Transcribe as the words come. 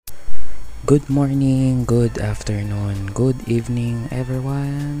Good morning, good afternoon, good evening,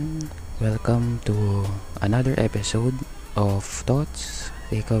 everyone. Welcome to another episode of Thoughts,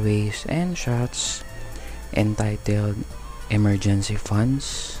 Takeaways, and Shots entitled Emergency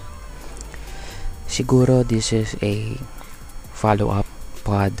Funds. Siguro this is a follow-up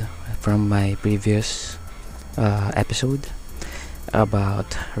pod from my previous episode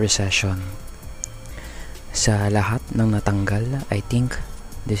about recession. Sa lahat ng natanggal, I think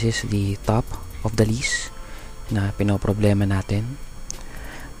this is the top of the list na pinoproblema natin.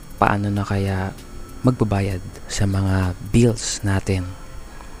 Paano na kaya magbabayad sa mga bills natin?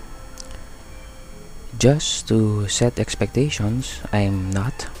 Just to set expectations, I'm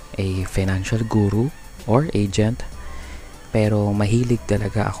not a financial guru or agent, pero mahilig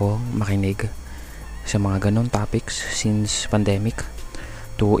talaga ako makinig sa mga ganong topics since pandemic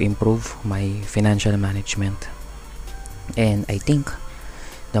to improve my financial management. And I think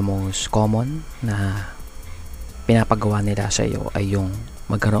the most common na pinapagawa nila sa iyo ay yung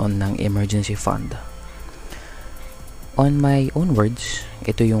magkaroon ng emergency fund. On my own words,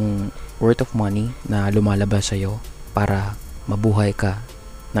 ito yung worth of money na lumalabas sa iyo para mabuhay ka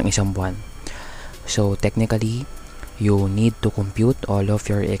ng isang buwan. So technically, you need to compute all of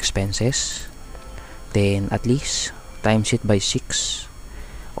your expenses, then at least times it by 6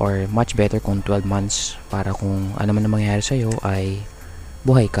 or much better kung 12 months para kung ano man ang mangyayari sa iyo ay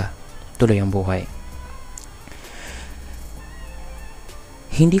buhay ka, tuloy ang buhay.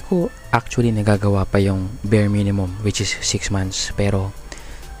 Hindi ko actually nagagawa pa yung bare minimum which is 6 months, pero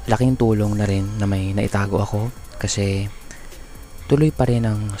laking tulong na rin na may naitago ako kasi tuloy pa rin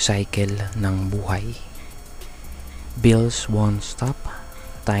ang cycle ng buhay. Bills won't stop,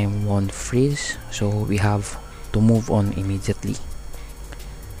 time won't freeze, so we have to move on immediately.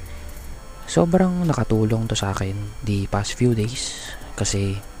 Sobrang nakatulong to sa akin the past few days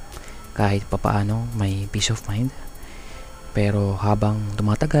kasi kahit papaano may peace of mind. Pero habang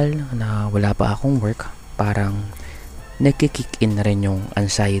tumatagal na wala pa akong work, parang nagki-kick in na rin yung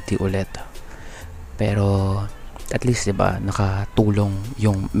anxiety ulit. Pero at least 'di ba, nakatulong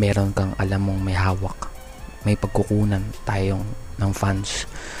yung meron kang alam mong may hawak. May pagkukunan tayong ng funds.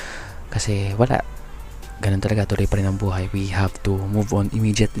 Kasi wala. Ganun talaga, tuloy pa rin ang buhay. We have to move on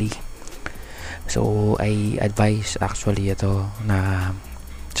immediately. So, I advise actually ito na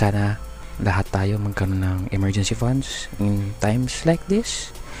sana lahat tayo magkaroon ng emergency funds in times like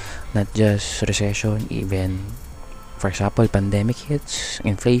this. Not just recession, even for example, pandemic hits,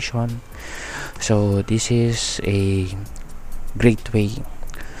 inflation. So, this is a great way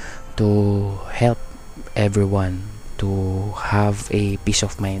to help everyone to have a peace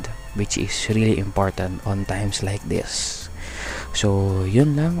of mind, which is really important on times like this. So,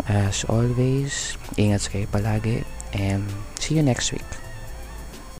 yun lang. As always, ingat kayo palagi and see you next week.